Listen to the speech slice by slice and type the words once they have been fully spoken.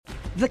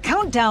The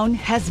countdown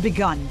has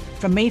begun.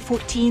 From May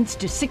 14th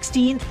to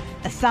 16th,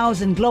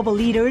 1,000 global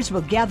leaders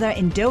will gather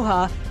in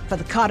Doha for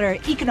the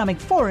Qatar Economic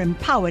Forum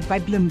powered by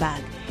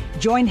Bloomberg.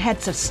 Join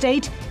heads of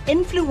state,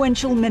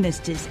 influential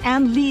ministers,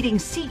 and leading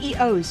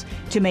CEOs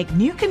to make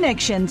new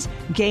connections,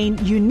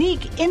 gain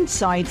unique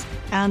insights,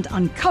 and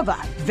uncover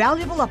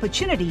valuable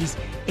opportunities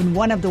in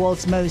one of the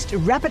world's most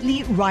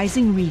rapidly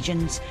rising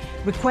regions.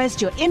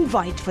 Request your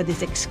invite for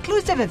this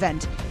exclusive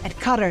event at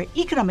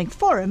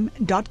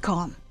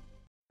QatarEconomicForum.com.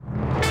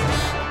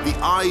 The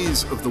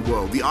eyes of the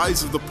world, the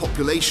eyes of the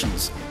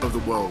populations of the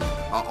world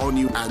are on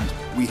you, and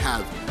we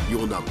have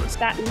your numbers.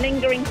 That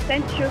lingering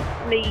sense of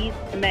please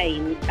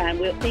remains, and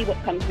we'll see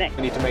what comes next.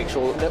 We need to make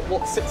sure that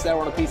what sits there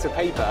on a piece of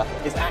paper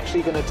is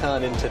actually going to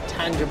turn into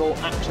tangible,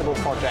 actionable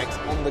projects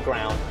on the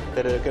ground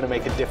that are going to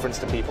make a difference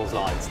to people's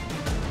lives.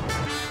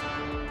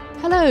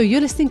 Hello, you're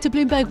listening to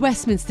Bloomberg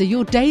Westminster,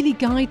 your daily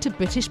guide to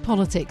British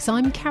politics.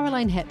 I'm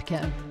Caroline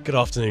Hepker. Good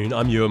afternoon,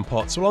 I'm Ewan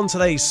Potts. Well, on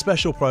today's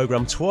special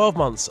programme, 12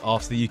 months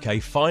after the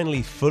UK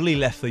finally fully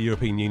left the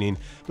European Union,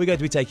 we're going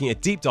to be taking a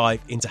deep dive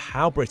into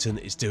how Britain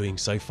is doing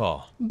so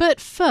far.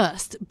 But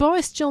first,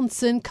 Boris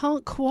Johnson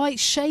can't quite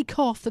shake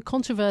off the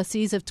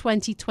controversies of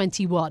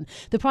 2021.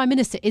 The Prime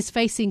Minister is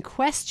facing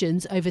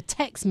questions over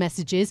text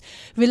messages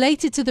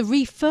related to the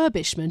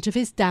refurbishment of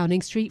his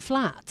Downing Street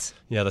flat.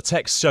 Yeah, the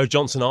text showed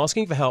Johnson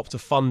asking for help to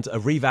fund a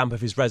revamp of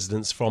his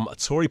residence from a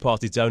Tory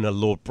party donor,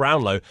 Lord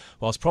Brownlow,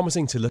 whilst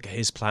promising to look at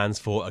his plans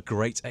for a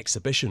great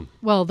exhibition.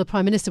 Well, the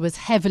Prime Minister was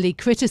heavily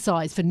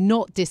criticised for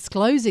not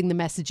disclosing the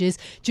messages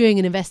during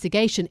an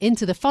investigation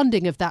into the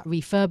funding of that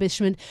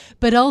refurbishment,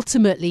 but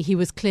ultimately he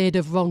was cleared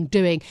of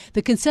wrongdoing.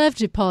 The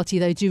Conservative Party,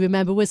 though, do you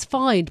remember, was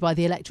fined by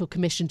the Electoral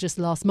Commission just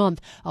last month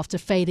after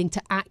failing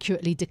to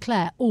accurately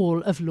declare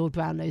all of Lord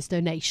Brownlow's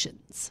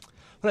donations.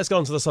 Let's go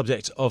on to the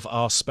subject of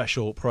our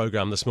special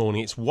programme this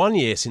morning. It's 1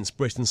 year since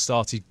Britain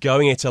started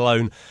going it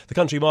alone, the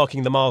country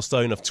marking the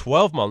milestone of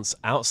 12 months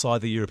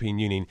outside the European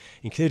Union,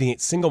 including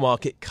its single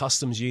market,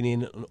 customs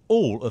union and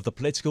all of the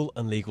political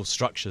and legal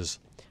structures.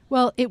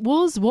 Well, it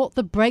was what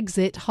the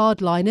Brexit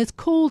hardliners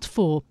called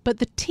for, but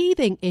the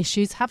teething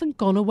issues haven't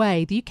gone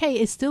away. The UK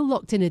is still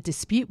locked in a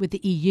dispute with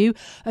the EU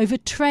over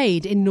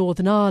trade in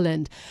Northern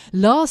Ireland.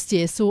 Last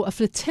year saw a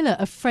flotilla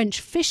of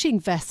French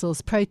fishing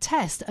vessels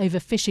protest over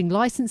fishing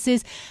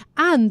licences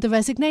and the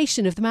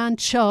resignation of the man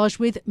charged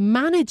with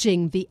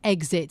managing the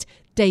exit,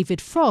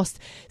 David Frost,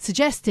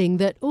 suggesting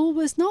that all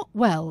was not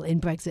well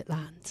in Brexit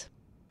land.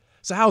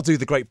 So how do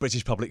the great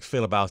British public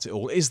feel about it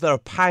all? Is there a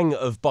pang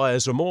of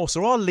buyer's remorse,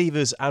 or are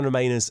Leavers and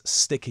Remainers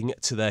sticking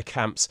to their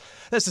camps?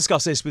 Let's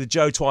discuss this with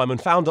Joe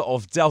Twyman, founder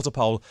of Delta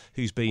Poll,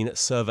 who's been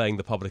surveying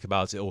the public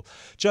about it all.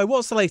 Joe,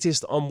 what's the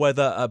latest on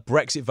whether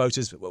Brexit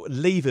voters,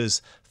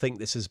 Leavers, think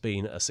this has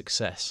been a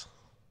success?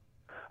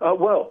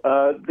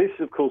 This,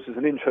 of course, is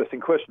an interesting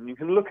question. You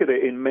can look at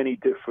it in many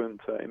different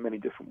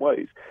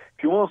ways.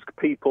 If you ask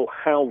people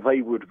how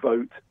they would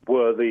vote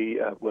were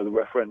the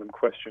referendum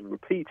question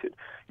repeated,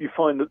 you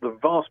find that the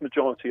vast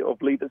majority of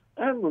Leavers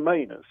and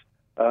Remainers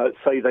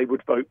say they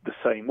would vote the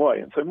same way,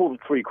 and so more than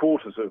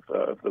three-quarters of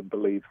them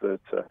believe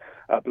that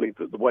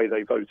the way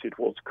they voted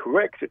was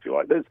correct, if you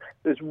like.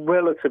 There's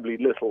relatively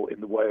little in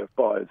the way of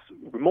buyer's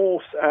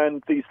remorse,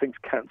 and these things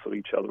cancel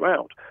each other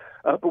out.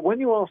 But when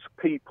you ask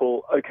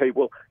people, OK,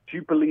 well, do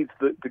you believe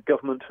that the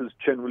government has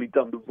generally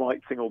done the right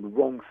thing or the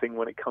wrong thing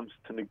when it comes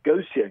to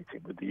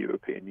negotiating with the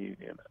European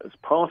Union as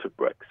part of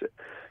Brexit,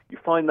 you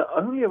find that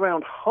only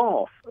around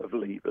half of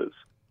Leavers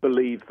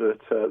believe that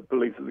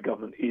the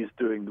government is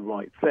doing the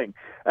right thing.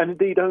 And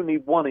indeed, only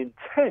 1 in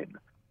 10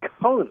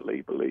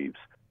 currently believes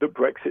that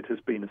Brexit has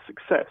been a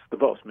success. The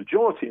vast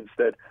majority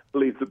instead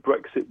believe that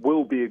Brexit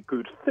will be a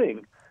good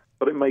thing,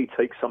 but it may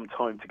take some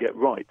time to get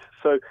right.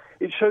 So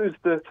it shows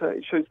that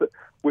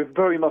we're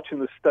very much in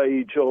the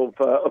stage of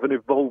an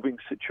evolving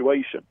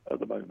situation at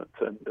the moment,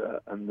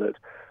 and that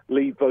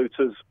Leave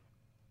voters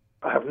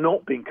have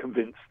not been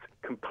convinced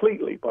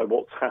completely by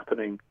what's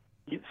happening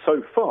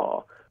so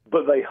far,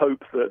 but they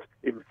hope that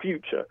in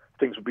future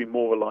things will be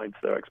more aligned to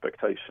their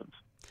expectations.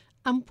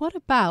 And what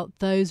about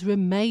those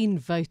Remain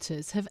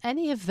voters? Have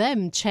any of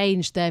them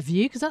changed their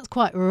view? Because that's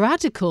quite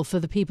radical for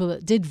the people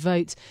that did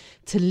vote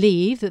to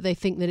leave, that they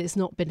think that it's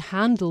not been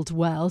handled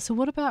well. So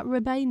what about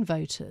Remain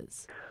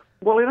voters?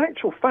 Well, in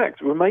actual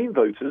fact, Remain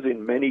voters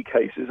in many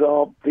cases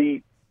are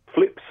the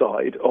flip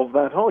side of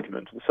that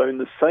argument. And so in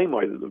the same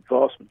way that the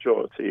vast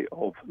majority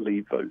of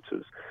Leave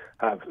voters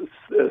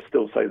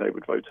still say they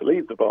would vote to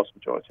leave, the vast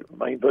majority of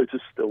Remain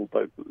voters still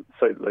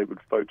say that they would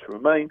vote to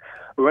remain.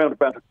 Around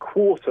about a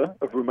quarter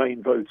of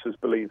Remain voters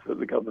believe that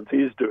the government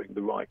is doing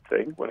the right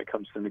thing when it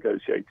comes to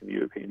negotiating the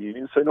European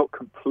Union, so not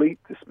complete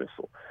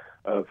dismissal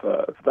of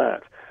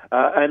that.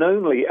 And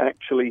only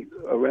actually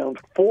around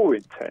 4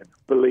 in 10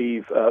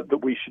 believe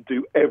that we should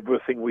do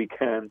everything we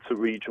can to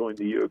rejoin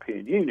the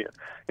European Union.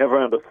 You have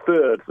around a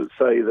third that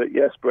say that,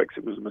 yes,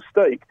 Brexit was a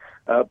mistake,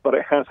 but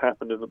it has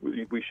happened and that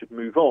we should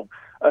move on.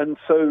 And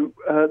so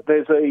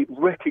there's a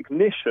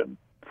recognition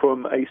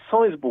from a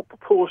sizable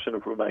proportion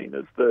of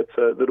Remainers that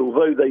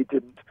although they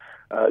didn't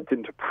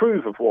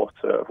approve of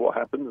what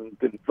happened and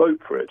didn't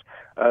vote for it,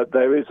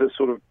 there is a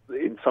sort of,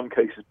 in some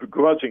cases,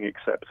 begrudging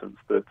acceptance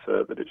that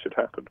it should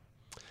happen.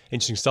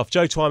 Interesting stuff.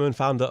 Joe Twyman,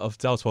 founder of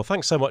Delta Pole,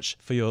 thanks so much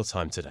for your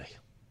time today.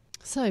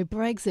 So,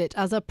 Brexit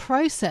as a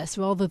process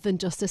rather than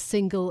just a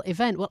single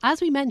event. Well,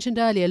 as we mentioned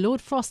earlier,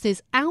 Lord Frost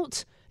is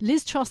out.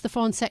 Liz Truss, the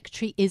Foreign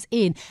Secretary, is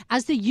in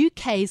as the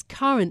UK's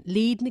current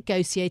lead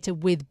negotiator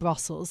with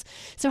Brussels.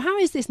 So how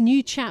is this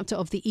new chapter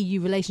of the EU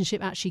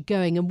relationship actually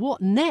going, and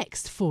what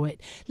next for it?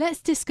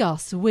 Let's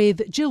discuss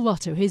with Jill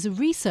Rotto, who's a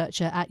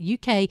researcher at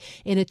UK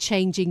in a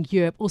Changing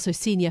Europe, also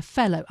Senior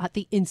Fellow at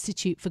the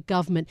Institute for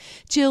Government.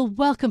 Jill,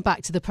 welcome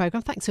back to the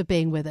programme. Thanks for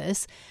being with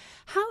us.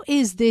 How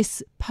is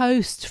this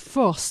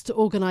post-Frost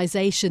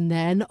organisation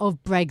then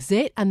of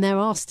Brexit, and there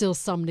are still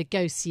some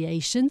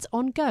negotiations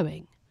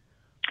ongoing?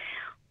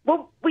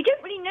 Well, we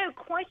don't really know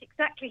quite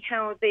exactly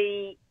how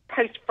the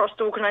post-Frost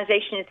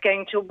organisation is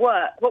going to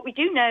work. What we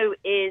do know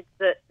is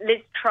that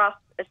Liz Truss,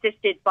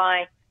 assisted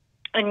by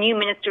a new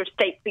Minister of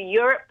State for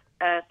Europe,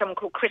 someone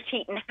called Chris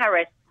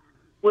Heaton-Harris,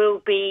 will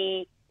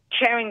be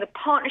chairing the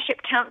Partnership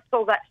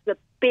Council. That's the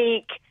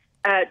big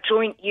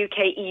joint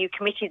UK-EU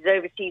committee that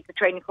oversees the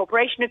Trade and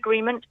Cooperation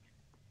Agreement,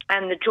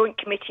 and the Joint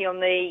Committee on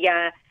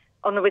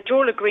the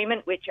Withdrawal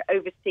Agreement, which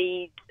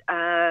oversees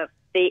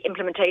the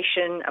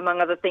implementation,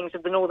 among other things,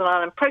 of the Northern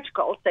Ireland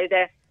Protocol. So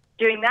they're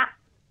doing that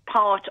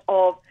part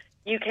of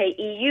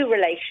UK-EU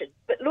relations.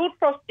 But Lord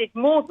Frost did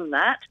more than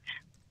that.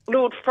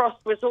 Lord Frost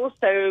was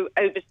also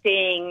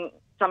overseeing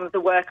some of the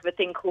work of a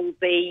thing called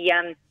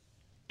the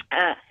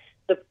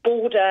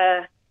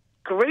Border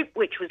Group,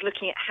 which was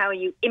looking at how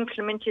you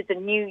implemented the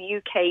new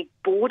UK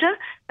border.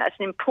 That's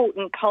an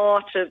important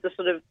part of the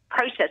sort of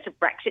process of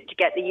Brexit, to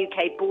get the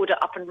UK border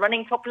up and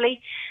running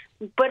properly.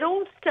 But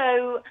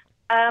also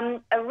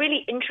a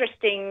really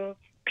interesting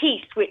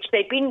piece, which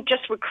they've been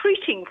just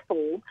recruiting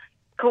for,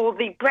 called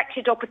the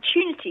Brexit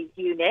Opportunities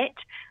Unit.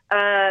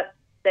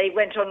 They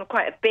went on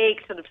quite a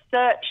big sort of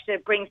search to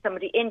bring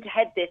somebody in to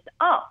head this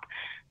up.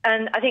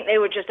 And I think they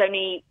were just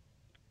only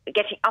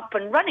getting up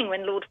and running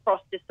when Lord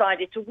Frost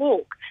decided to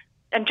walk.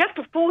 And just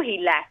before he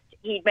left,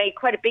 he made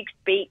quite a big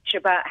speech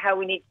about how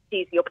we need to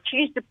seize the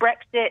opportunities of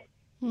Brexit.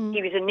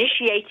 He was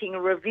initiating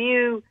a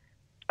review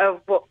of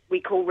what we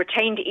call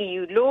retained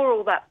EU law,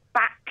 all that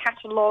back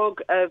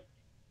catalogue of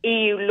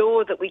EU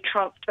law that we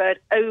transferred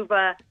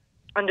over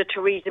under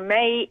Theresa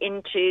May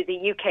into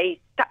the UK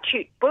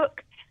statute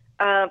book.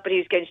 But he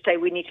was going to say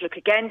we need to look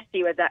again to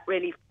see whether that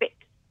really fits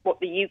what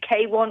the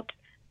UK want,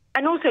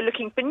 and also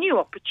looking for new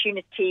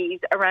opportunities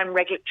around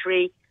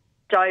regulatory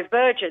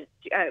divergence,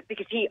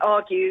 because he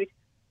argued,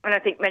 and I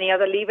think many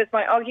other leavers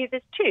might argue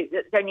this too,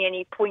 that there's only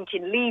any point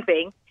in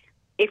leaving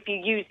if you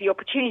use the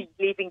opportunity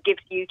leaving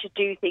gives you to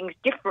do things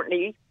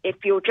differently. If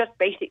you're just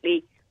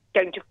basically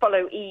going to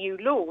follow EU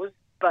laws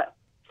but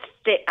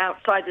sit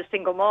outside the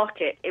single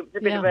market, it was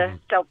a bit of a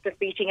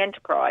self-defeating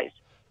enterprise.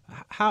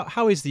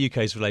 How is the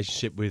UK's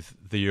relationship with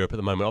the Europe at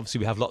the moment? Obviously,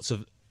 we have lots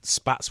of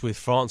spats with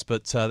France,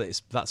 but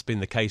that's been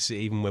the case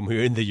even when we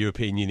were in the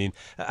European Union.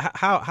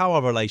 How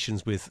are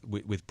relations with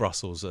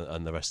Brussels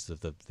and the rest of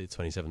the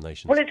 27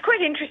 nations? Well, it's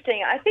quite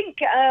interesting. I think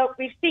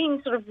we've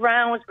seen sort of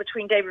rows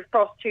between David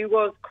Frost, who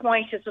was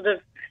quite a sort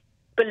of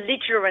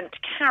belligerent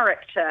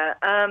character,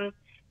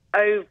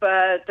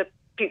 over the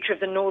future of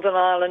the Northern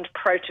Ireland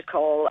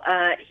Protocol.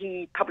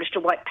 He published a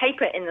white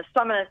paper in the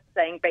summer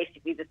saying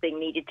basically the thing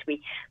needed to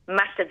be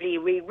massively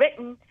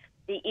rewritten.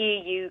 The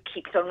EU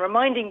keeps on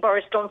reminding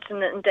Boris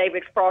Johnson and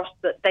David Frost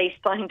that they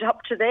signed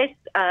up to this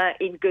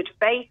in good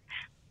faith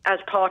as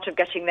part of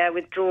getting their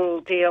withdrawal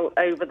deal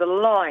over the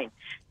line.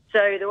 So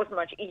there wasn't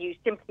much EU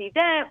sympathy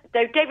there,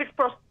 though David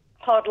Frost's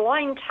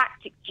hard-line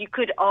tactics, you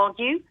could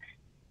argue,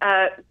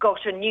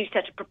 got a new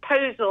set of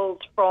proposals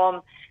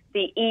from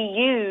the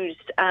EU's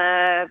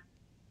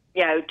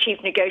chief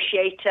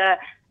negotiator,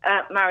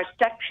 Maros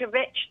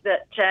Šefčovič,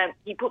 that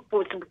he put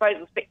forward some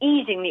proposals for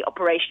easing the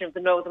operation of the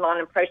Northern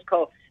Ireland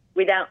Protocol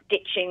without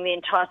ditching the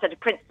entire set of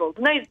principles.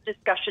 And those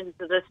discussions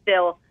are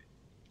still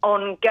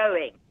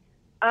ongoing.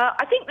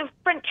 I think the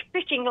French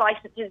fishing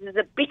licences is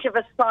a bit of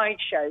a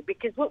sideshow,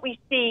 because what we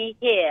see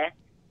here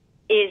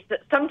is that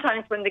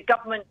sometimes when the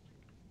government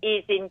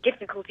is in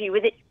difficulty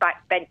with its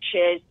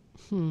backbenchers,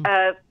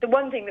 the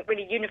one thing that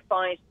really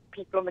unifies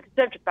people on the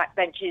Conservative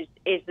backbenches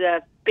is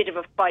a bit of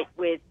a fight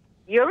with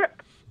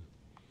Europe.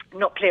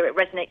 Not clear it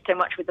resonates so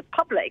much with the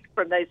public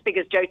from those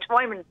figures Joe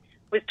Twyman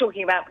was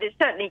talking about, but it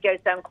certainly goes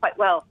down quite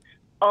well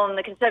on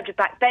the Conservative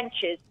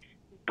backbenches.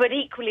 But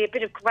equally, a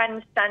bit of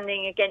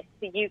grandstanding against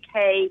the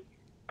UK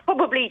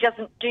probably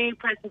doesn't do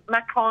President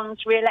Macron's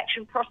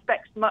re-election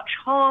prospects much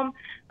harm.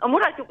 And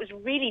what I thought was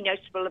really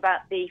noticeable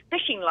about the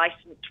fishing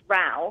licence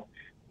row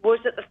was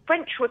that the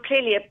French were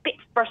clearly a bit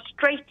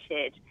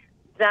frustrated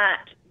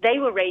that they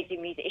were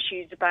raising these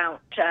issues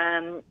about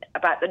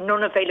the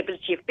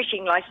non-availability of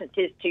fishing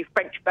licences to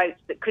French boats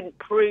that couldn't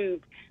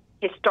prove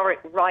historic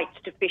rights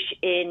to fish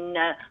in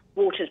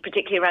waters,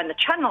 particularly around the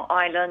Channel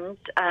Islands.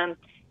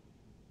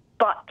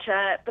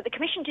 But the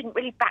Commission didn't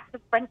really back the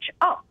French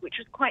up, which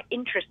was quite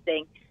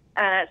interesting.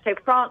 So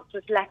France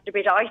was left a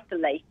bit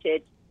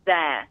isolated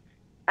there.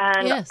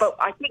 Yes. But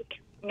I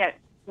think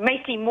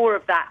may see more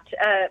of that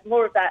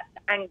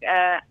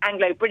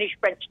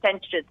Anglo-British-French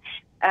tension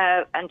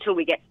until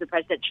we get to the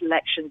presidential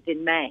elections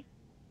in May.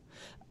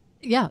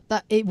 Yeah,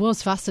 it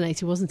was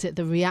fascinating, wasn't it,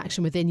 the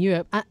reaction within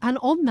Europe? And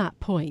on that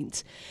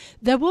point,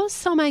 there was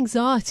some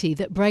anxiety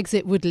that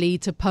Brexit would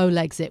lead to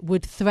Polexit,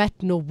 would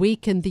threaten or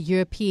weaken the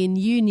European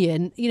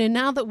Union.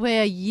 Now that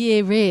we're a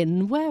year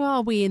in, where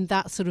are we in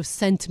that sort of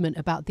sentiment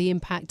about the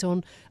impact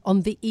on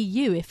the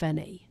EU, if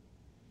any?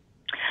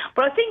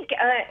 Well, I think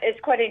it's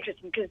quite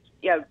interesting because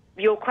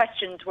your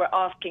questions were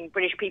asking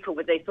British people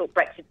whether they thought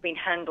Brexit had been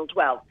handled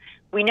well.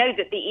 We know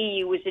that the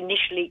EU was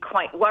initially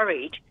quite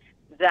worried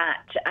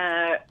that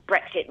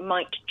Brexit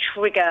might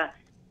trigger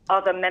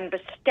other member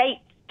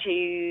states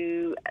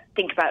to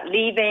think about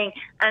leaving,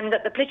 and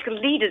that the political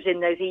leaders in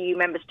those EU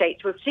member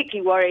states were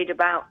particularly worried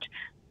about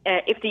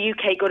if the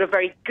UK got a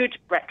very good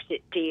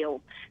Brexit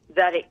deal,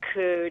 that it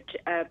could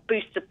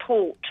boost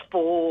support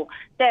for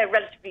their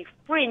relatively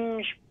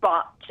fringe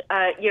but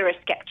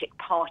Eurosceptic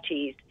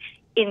parties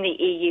in the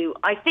EU.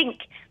 I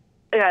think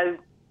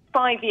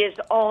 5 years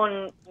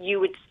on,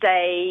 you would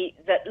say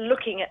that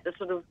looking at the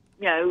sort of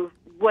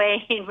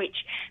way in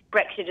which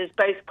Brexit has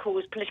both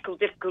caused political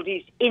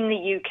difficulties in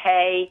the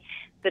UK,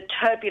 the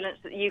turbulence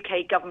that the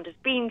UK government has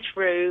been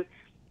through,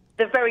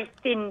 the very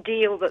thin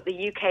deal that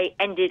the UK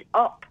ended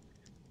up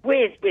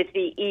with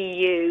the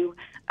EU,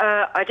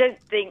 I don't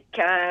think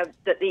that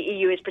the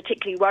EU is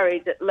particularly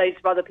worried that loads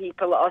of other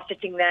people are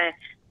sitting there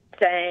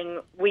saying,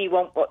 we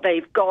want what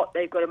they've got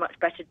a much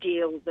better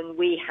deal than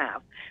we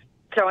have.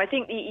 So I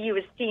think the EU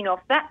has seen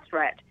off that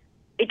threat.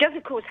 It does,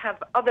 of course,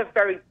 have other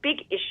very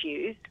big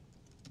issues,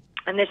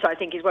 and this, I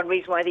think, is one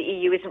reason why the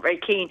EU isn't very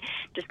keen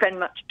to spend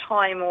much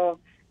time or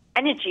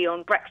energy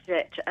on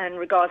Brexit and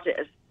regards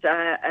it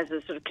as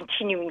a sort of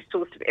continuing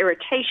source of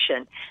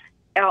irritation,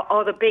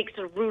 are the big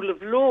sort of rule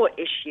of law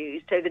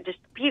issues. So the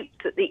disputes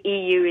that the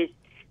EU is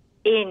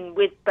in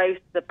with both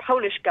the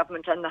Polish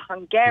government and the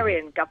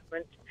Hungarian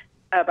government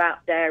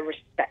about their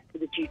respect for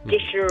the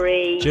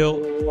judiciary,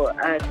 or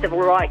civil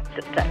rights,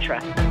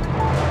 etc.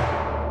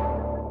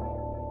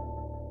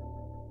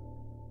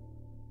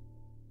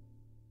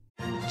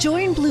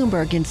 Join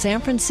Bloomberg in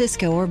San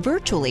Francisco or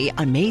virtually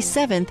on May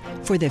 7th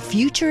for The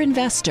Future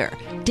Investor,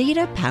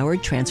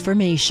 Data-Powered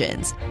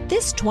Transformations.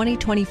 This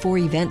 2024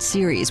 event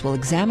series will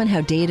examine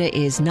how data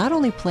is not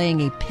only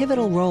playing a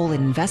pivotal role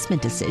in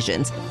investment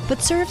decisions,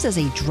 but serves as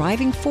a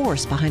driving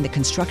force behind the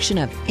construction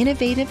of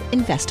innovative,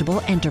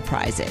 investable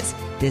enterprises.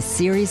 This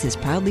series is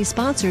proudly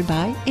sponsored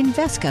by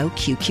Invesco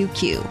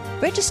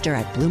QQQ. Register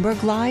at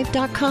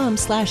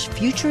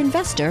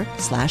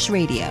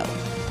bloomberglive.com/futureinvestor/radio.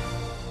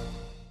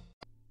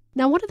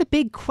 Now, one of the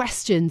big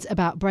questions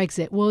about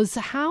Brexit was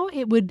how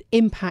it would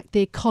impact the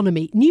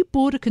economy. New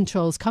border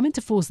controls come into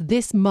force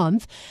this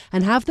month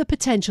and have the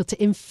potential to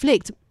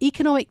inflict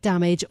economic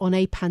damage on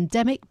a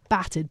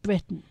pandemic-battered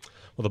Britain.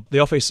 Well, the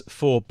Office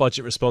for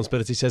Budget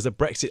Responsibility says that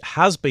Brexit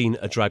has been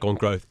a drag on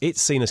growth.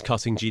 It's seen as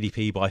cutting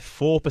GDP by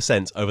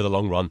 4% over the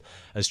long run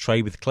as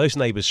trade with close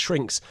neighbours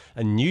shrinks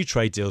and new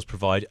trade deals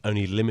provide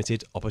only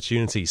limited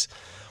opportunities.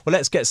 Well,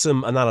 let's get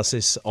some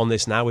analysis on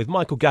this now with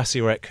Michael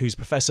Gassiorek, who's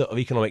Professor of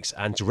Economics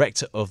and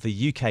Director of the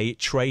UK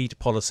Trade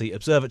Policy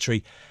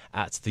Observatory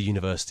at the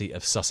University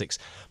of Sussex.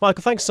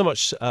 Michael, thanks so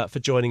much for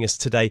joining us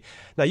today.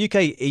 Now,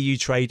 UK-EU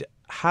trade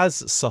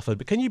has suffered,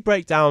 but can you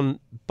break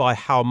down by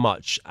how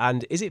much?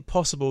 And is it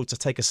possible to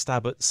take a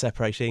stab at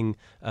separating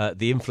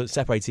the influence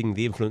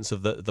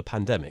of the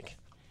pandemic?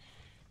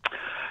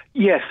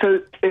 Yes, so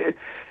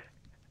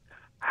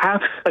how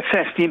to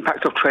assess the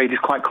impact of trade is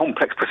quite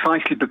complex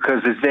precisely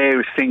because there's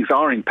various things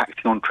are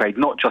impacting on trade,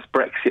 not just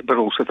Brexit, but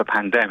also the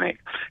pandemic.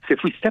 So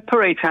if we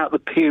separate out the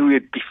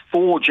period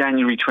before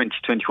January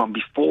 2021,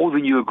 before the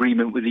new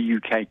agreement with the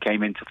UK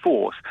came into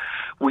force,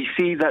 we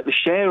see that the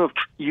share of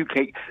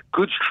UK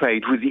goods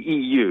trade with the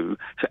EU,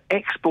 so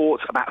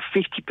exports, about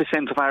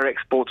 50% of our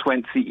exports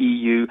went to the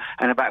EU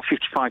and about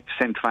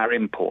 55% of our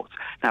imports.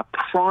 Now,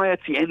 prior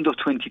to the end of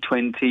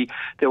 2020,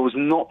 there was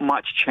not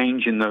much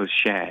change in those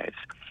shares.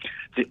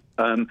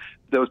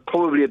 There was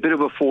probably a bit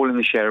of a fall in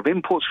the share of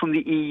imports from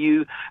the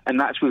EU, and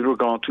that's with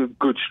regard to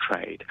goods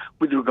trade.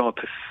 With regard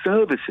to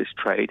services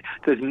trade,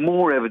 there's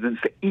more evidence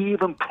that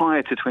even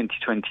prior to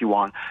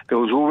 2021, there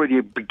was already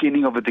a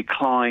beginning of a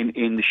decline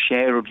in the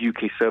share of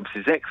UK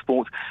services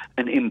exports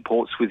and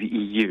imports with the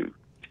EU.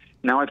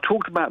 Now, I've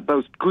talked about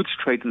both goods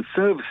trade and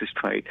services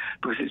trade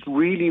because it's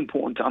really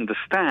important to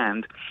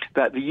understand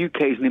that the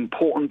UK is an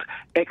important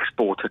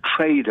exporter,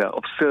 trader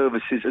of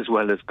services as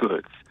well as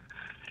goods.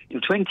 In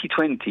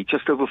 2020,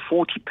 just over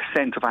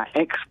 40% of our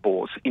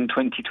exports in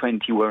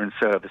 2020 were in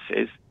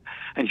services.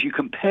 And if you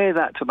compare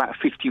that to about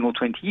 15 or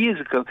 20 years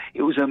ago,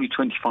 it was only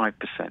 25%.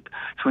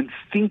 So when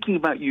thinking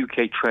about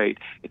UK trade,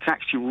 it's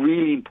actually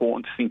really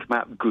important to think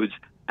about goods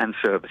and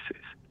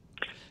services.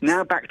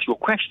 Now back to your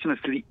question as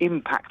to the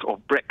impact of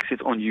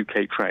Brexit on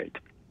UK trade.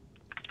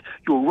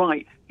 You're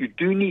right, you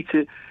do need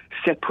to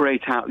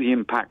separate out the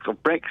impact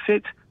of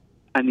Brexit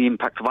and the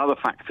impact of other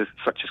factors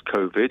such as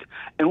COVID.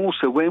 And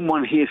also, when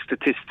one hears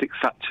statistics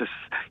such as,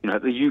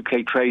 the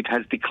UK trade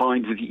has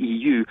declined with the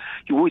EU,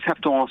 you always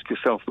have to ask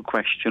yourself the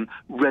question,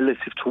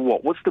 relative to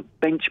what? What's the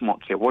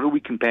benchmark here? What are we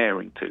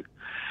comparing to?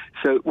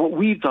 So what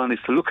we've done is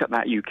to look at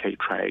that UK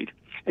trade.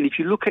 And if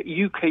you look at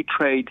UK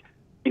trade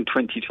in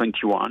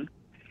 2021,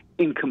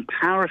 in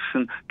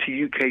comparison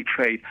to UK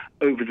trade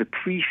over the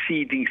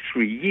preceding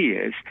 3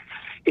 years,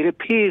 it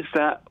appears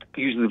that,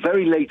 using the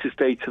very latest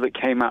data that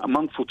came out a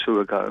month or two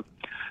ago,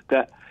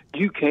 that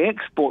UK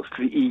exports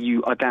to the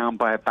EU are down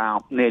by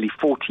about nearly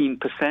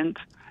 14%,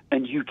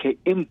 and UK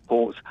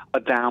imports are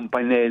down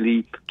by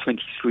nearly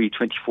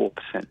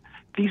 24%.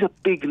 These are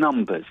big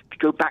numbers. If you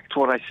go back to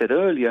what I said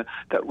earlier,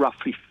 that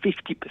roughly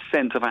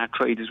 50% of our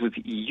trade is with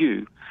the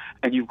EU,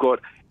 and you've got,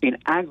 in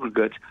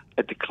aggregate,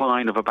 a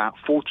decline of about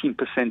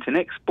 14% in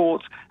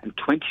exports and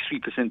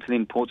 23% in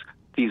imports.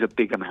 These are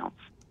big amounts.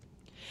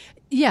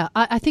 Yeah,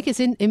 I think it's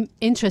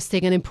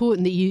interesting and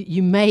important that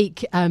you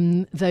make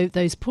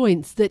those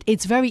points, that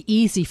it's very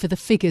easy for the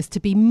figures to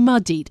be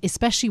muddied,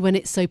 especially when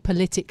it's so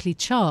politically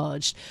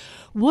charged.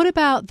 What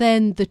about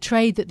then the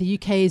trade that the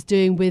UK is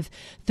doing with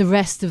the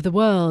rest of the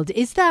world?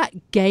 Is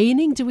that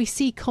gaining? Do we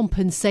see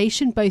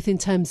compensation both in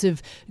terms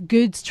of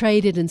goods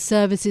traded and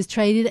services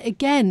traded?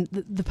 Again,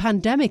 the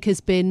pandemic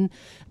has been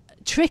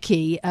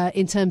tricky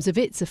in terms of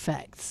its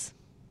effects.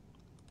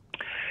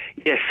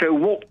 Yes, so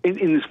what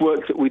in this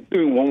work that we're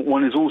doing,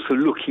 one is also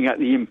looking at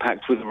the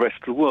impact with the rest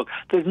of the world.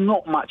 There's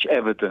not much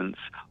evidence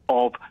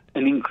of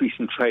an increase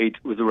in trade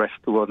with the rest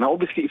of the world. Now,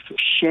 obviously, if the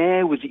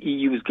share with the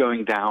EU is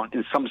going down,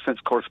 in some sense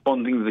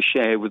corresponding with the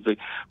share with the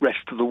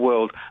rest of the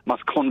world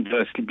must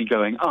conversely be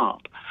going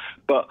up.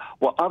 But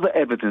what other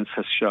evidence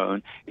has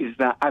shown is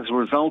that as a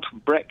result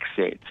of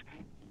Brexit,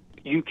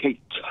 UK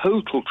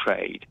total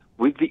trade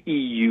with the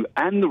EU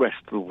and the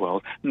rest of the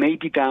world may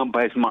be down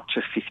by as much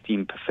as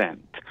 15%.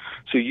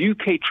 So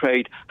UK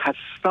trade has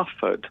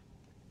suffered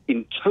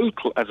in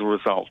total as a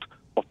result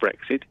of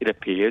Brexit, it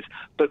appears,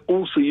 but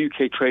also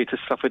UK trade has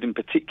suffered in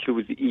particular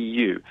with the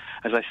EU.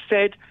 As I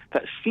said,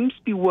 that seems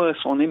to be worse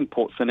on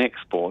imports than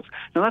exports.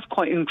 Now, that's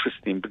quite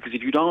interesting, because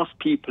if you'd asked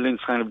people in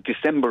kind of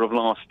December of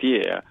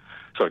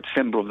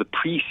the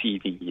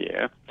preceding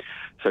year,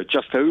 so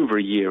just over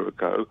a year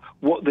ago,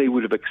 what they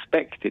would have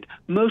expected,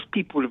 most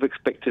people would have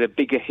expected a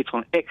bigger hit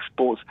on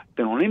exports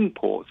than on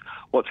imports.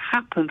 What's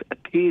happened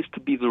appears to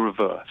be the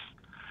reverse.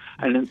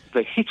 And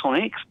the hit on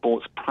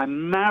exports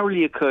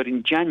primarily occurred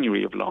in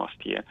January of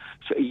last year,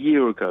 so a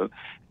year ago.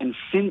 And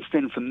since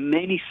then, for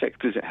many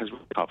sectors, it has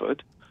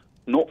recovered,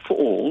 not for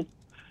all.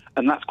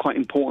 And that's quite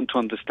important to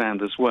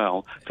understand as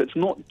well. So it's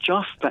not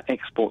just that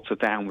exports are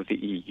down with the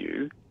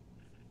EU.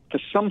 For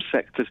some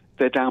sectors,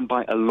 they're down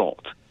by a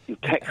lot. In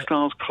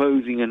textiles,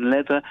 clothing and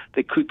leather,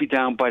 they could be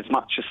down by as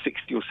much as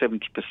 60 or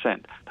 70%.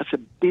 That's a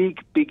big,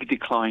 big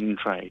decline in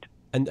trade.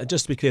 And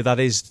just to be clear, that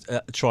is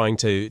trying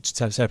to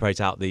separate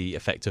out the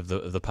effect of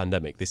the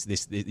pandemic.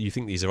 You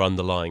think these are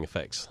underlying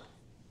effects?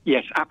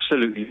 Yes,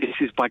 absolutely. This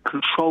is by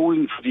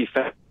controlling for the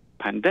effect of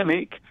the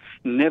pandemic.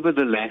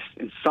 Nevertheless,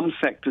 in some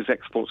sectors,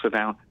 exports are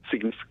down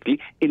significantly.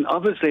 In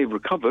others, they've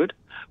recovered.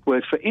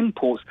 Whereas for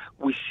imports,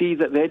 we see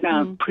that they're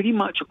down pretty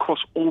much across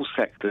all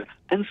sectors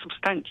and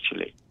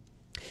substantially.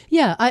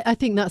 Yeah, I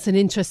think that's an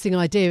interesting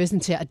idea,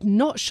 isn't it? I'm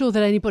not sure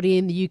that anybody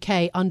in the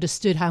UK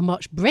understood how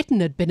much Britain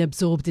had been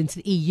absorbed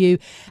into the EU,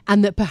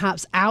 and that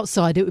perhaps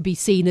outside it would be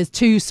seen as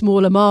too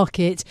small a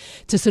market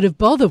to sort of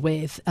bother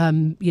with,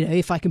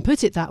 if I can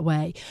put it that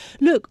way.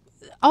 Look,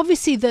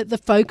 obviously the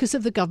focus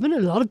of the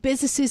government, a lot of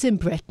businesses in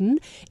Britain,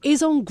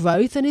 is on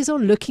growth and is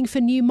on looking for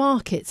new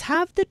markets.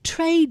 Have the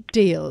trade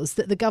deals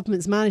that the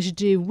government's managed to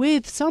do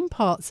with some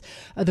parts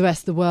of the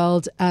rest of the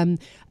world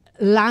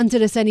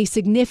landed us any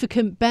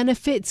significant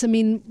benefits? I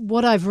mean,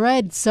 what I've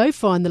read so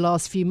far in the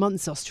last few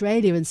months,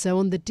 Australia and so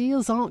on, the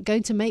deals aren't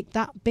going to make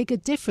that big a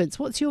difference.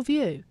 What's your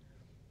view?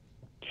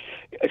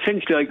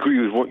 Essentially, I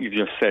agree with what you've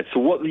just said. So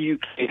what the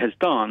UK has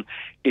done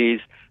is,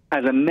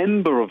 as a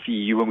member of the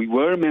EU, when we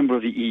were a member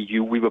of the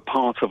EU, we were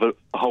part of a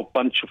whole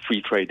bunch of free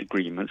trade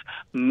agreements.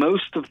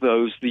 Most of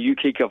those, the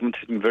UK government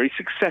has been very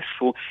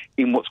successful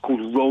in what's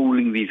called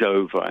rolling these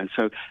over. And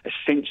so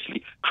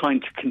essentially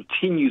trying to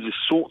continue the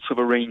sorts of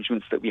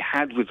arrangements that we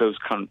had with those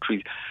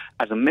countries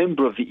as a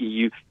member of the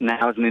EU,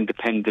 now as an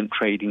independent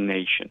trading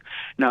nation.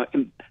 Now,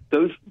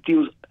 those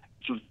deals,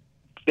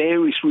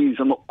 various reasons,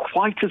 are not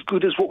quite as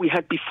good as what we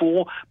had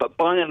before, but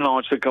by and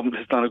large the government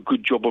has done a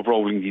good job of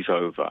rolling these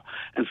over.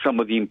 And some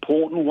of the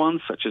important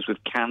ones, such as with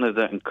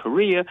Canada and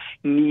Korea,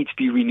 need to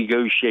be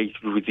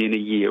renegotiated within a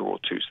year or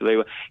two. So they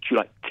were, if you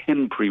like,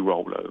 temporary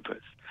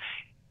rollovers.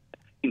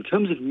 In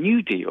terms of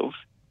new deals,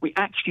 we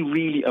actually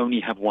really only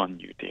have one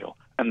new deal,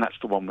 and that's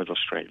the one with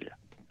Australia.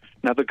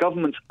 Now, the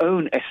government's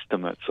own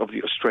estimates of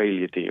the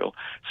Australia deal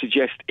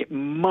suggest it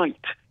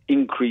might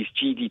increase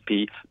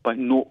GDP by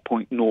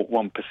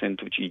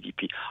 0.01% of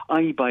GDP,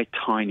 i.e. by a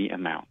tiny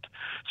amount.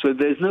 So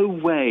there's no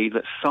way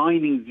that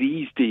signing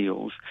these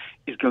deals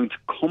is going to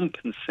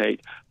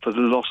compensate for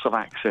the loss of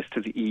access to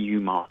the EU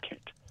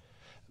market.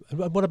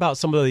 What about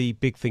some of the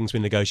big things we're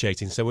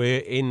negotiating? So we're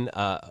in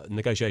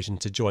negotiation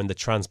to join the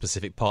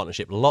Trans-Pacific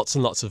Partnership. Lots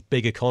and lots of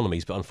big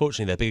economies, but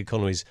unfortunately they're big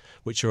economies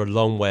which are a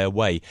long way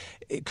away.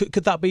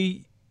 Could that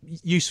be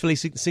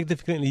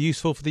significantly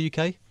useful for the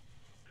UK?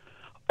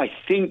 I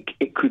think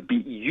it could be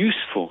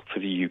useful for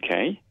the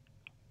UK.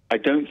 I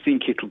don't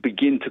think it will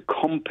begin to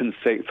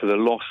compensate for the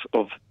loss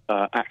of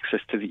access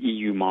to the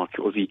EU market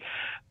or the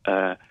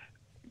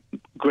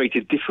greater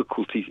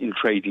difficulties in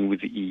trading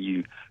with the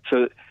EU.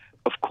 So,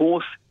 of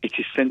course, it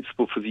is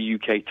sensible for the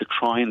UK to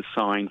try and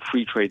sign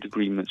free trade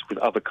agreements with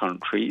other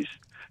countries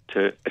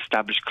to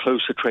establish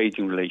closer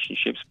trading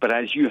relationships. But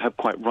as you have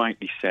quite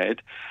rightly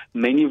said,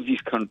 many of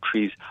these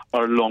countries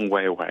are a long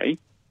way away.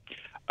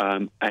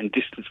 And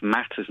distance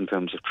matters in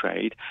terms of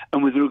trade.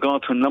 And with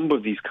regard to a number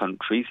of these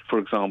countries, for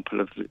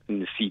example, in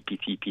the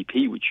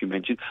CPTPP, which you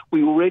mentioned,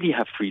 we already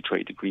have free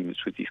trade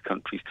agreements with these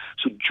countries.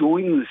 So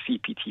joining the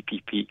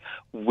CPTPP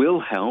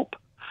will help,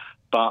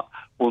 but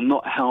will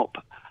not help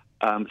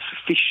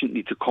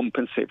sufficiently to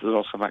compensate for the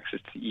loss of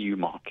access to the EU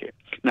market.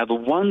 Now, the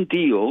one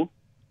deal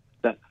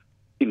that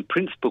in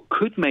principle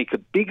could make a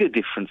bigger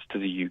difference to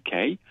the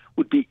UK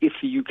would be if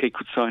the UK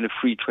could sign a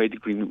free trade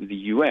agreement with the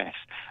US.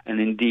 And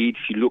indeed,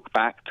 if you look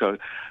back to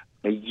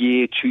a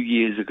year, 2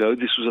 years ago,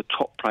 this was a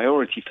top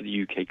priority for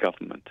the UK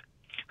government.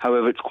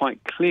 However, it's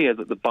quite clear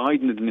that the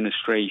Biden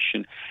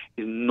administration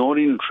is not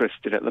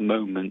interested at the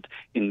moment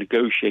in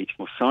negotiating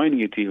or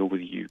signing a deal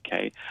with the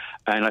UK,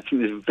 and I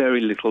think there's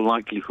very little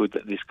likelihood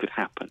that this could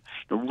happen.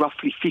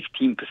 Roughly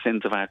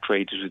 15% of our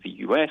trade is with the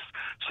US,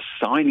 so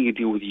signing a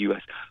deal with the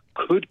US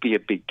could be a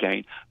big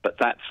gain, but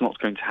that's not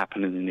going to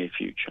happen in the near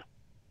future.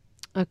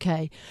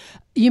 OK.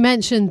 You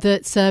mentioned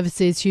that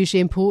services is hugely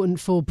important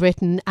for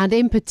Britain and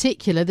in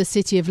particular the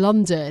City of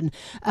London.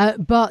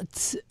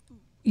 But,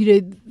 you know,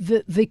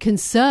 the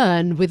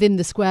concern within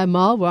the square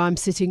mile where I'm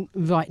sitting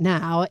right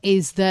now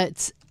is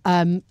that,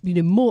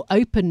 more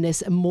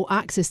openness and more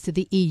access to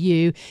the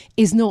EU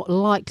is not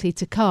likely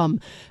to come.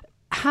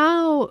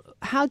 How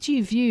do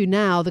you view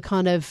now the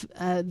kind of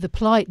the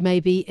plight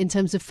maybe in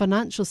terms of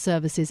financial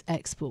services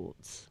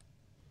exports?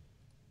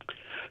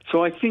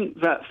 So I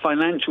think that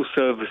financial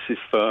services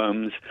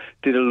firms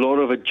did a lot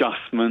of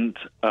adjustment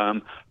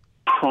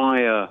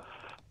prior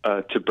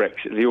to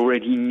Brexit. They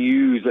already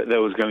knew that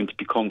there was going to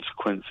be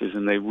consequences,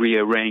 and they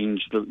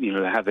rearranged,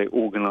 how they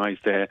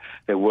organised their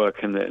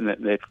work and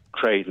their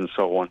trade and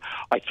so on.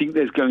 I think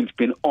there's going to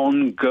be an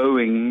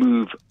ongoing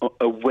move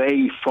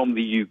away from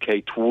the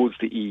UK towards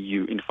the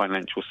EU in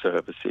financial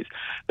services.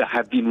 There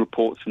have been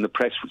reports in the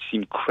press which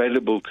seem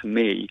credible to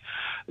me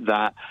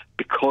that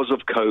because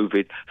of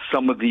COVID,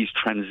 some of these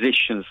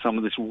transitions, some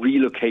of this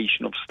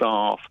relocation of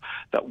staff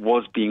that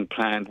was being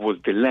planned was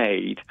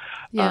delayed.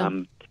 Yeah.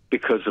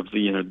 Because of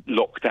the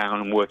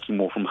lockdown and working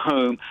more from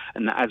home,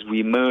 and that as we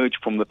emerge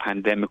from the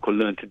pandemic or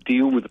learn to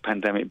deal with the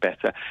pandemic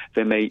better,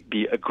 there may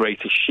be a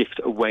greater shift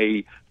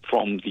away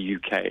from the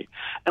UK.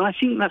 And I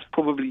think that's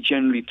probably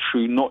generally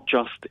true, not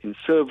just in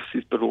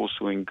services, but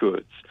also in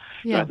goods.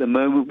 Yeah. At the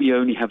moment, we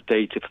only have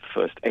data for the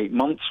first 8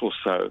 months or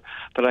so,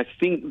 but I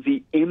think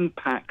the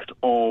impact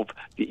of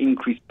the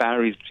increased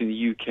barriers between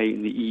the UK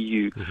and the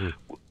EU,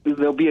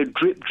 there'll be a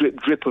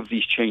drip of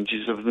these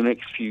changes over the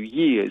next few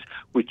years,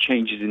 with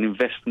changes in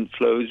investment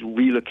flows,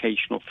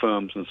 relocation of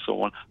firms and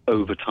so on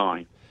over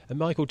time. And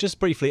Michael, just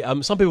briefly,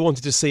 some people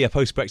wanted to see a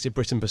post-Brexit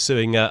Britain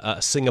pursuing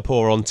a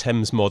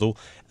Singapore-on-Thames model.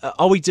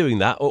 Are we doing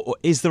that, or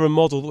is there a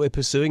model that we're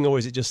pursuing, or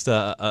is it just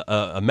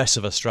a mess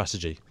of a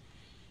strategy?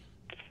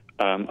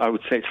 I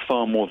would say it's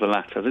far more the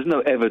latter. There's no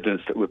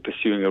evidence that we're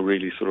pursuing a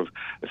really sort of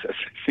a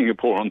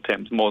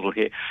Singapore-on-Thames model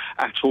here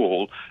at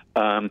all.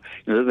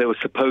 There were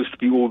supposed to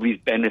be all these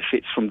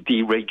benefits from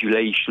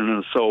deregulation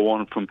and so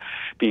on, from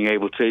being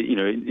able to,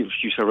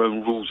 introduce our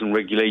own rules and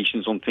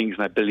regulations on things.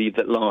 And I believe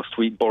that last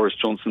week Boris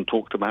Johnson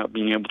talked about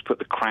being able to put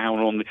the crown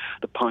on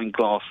the pint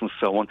glass and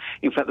so on.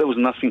 In fact, there was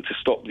nothing to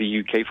stop the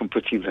UK from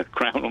putting the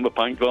crown on the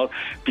pint glass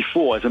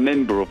before as a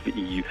member of the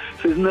EU.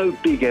 So there's no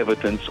big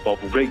evidence of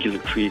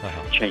regulatory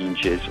changes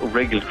or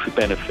regulatory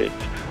benefits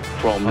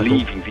from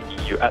leaving the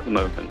EU at the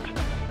moment.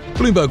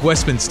 Bloomberg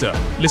Westminster.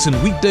 Listen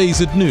weekdays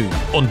at noon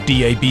on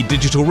DAB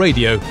Digital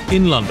Radio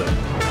in London.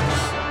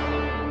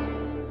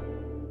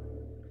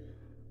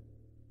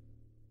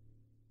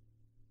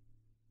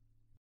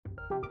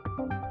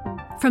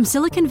 From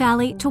Silicon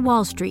Valley to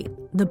Wall Street,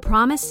 the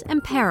promise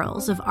and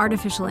perils of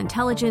artificial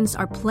intelligence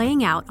are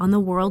playing out on the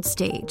world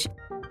stage.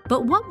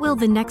 But what will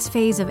the next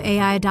phase of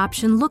AI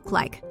adoption look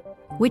like?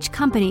 Which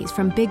companies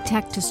from big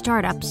tech to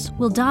startups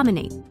will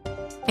dominate?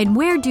 And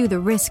where do the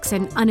risks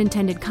and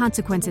unintended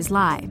consequences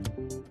lie?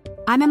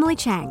 I'm Emily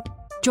Chang.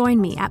 Join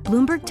me at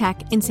Bloomberg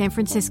Tech in San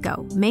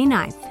Francisco, May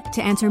 9th,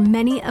 to answer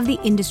many of the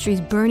industry's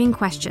burning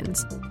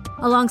questions,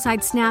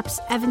 alongside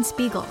Snap's Evan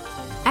Spiegel,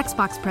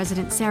 Xbox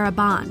President Sarah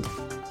Bond,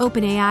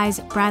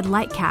 OpenAI's Brad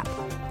Lightcap,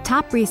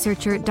 top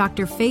researcher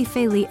Dr.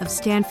 Fei-Fei Li of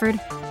Stanford,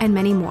 and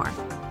many more.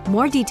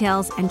 More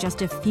details and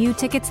just a few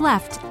tickets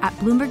left at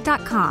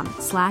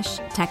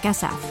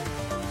Bloomberg.com/TechSF.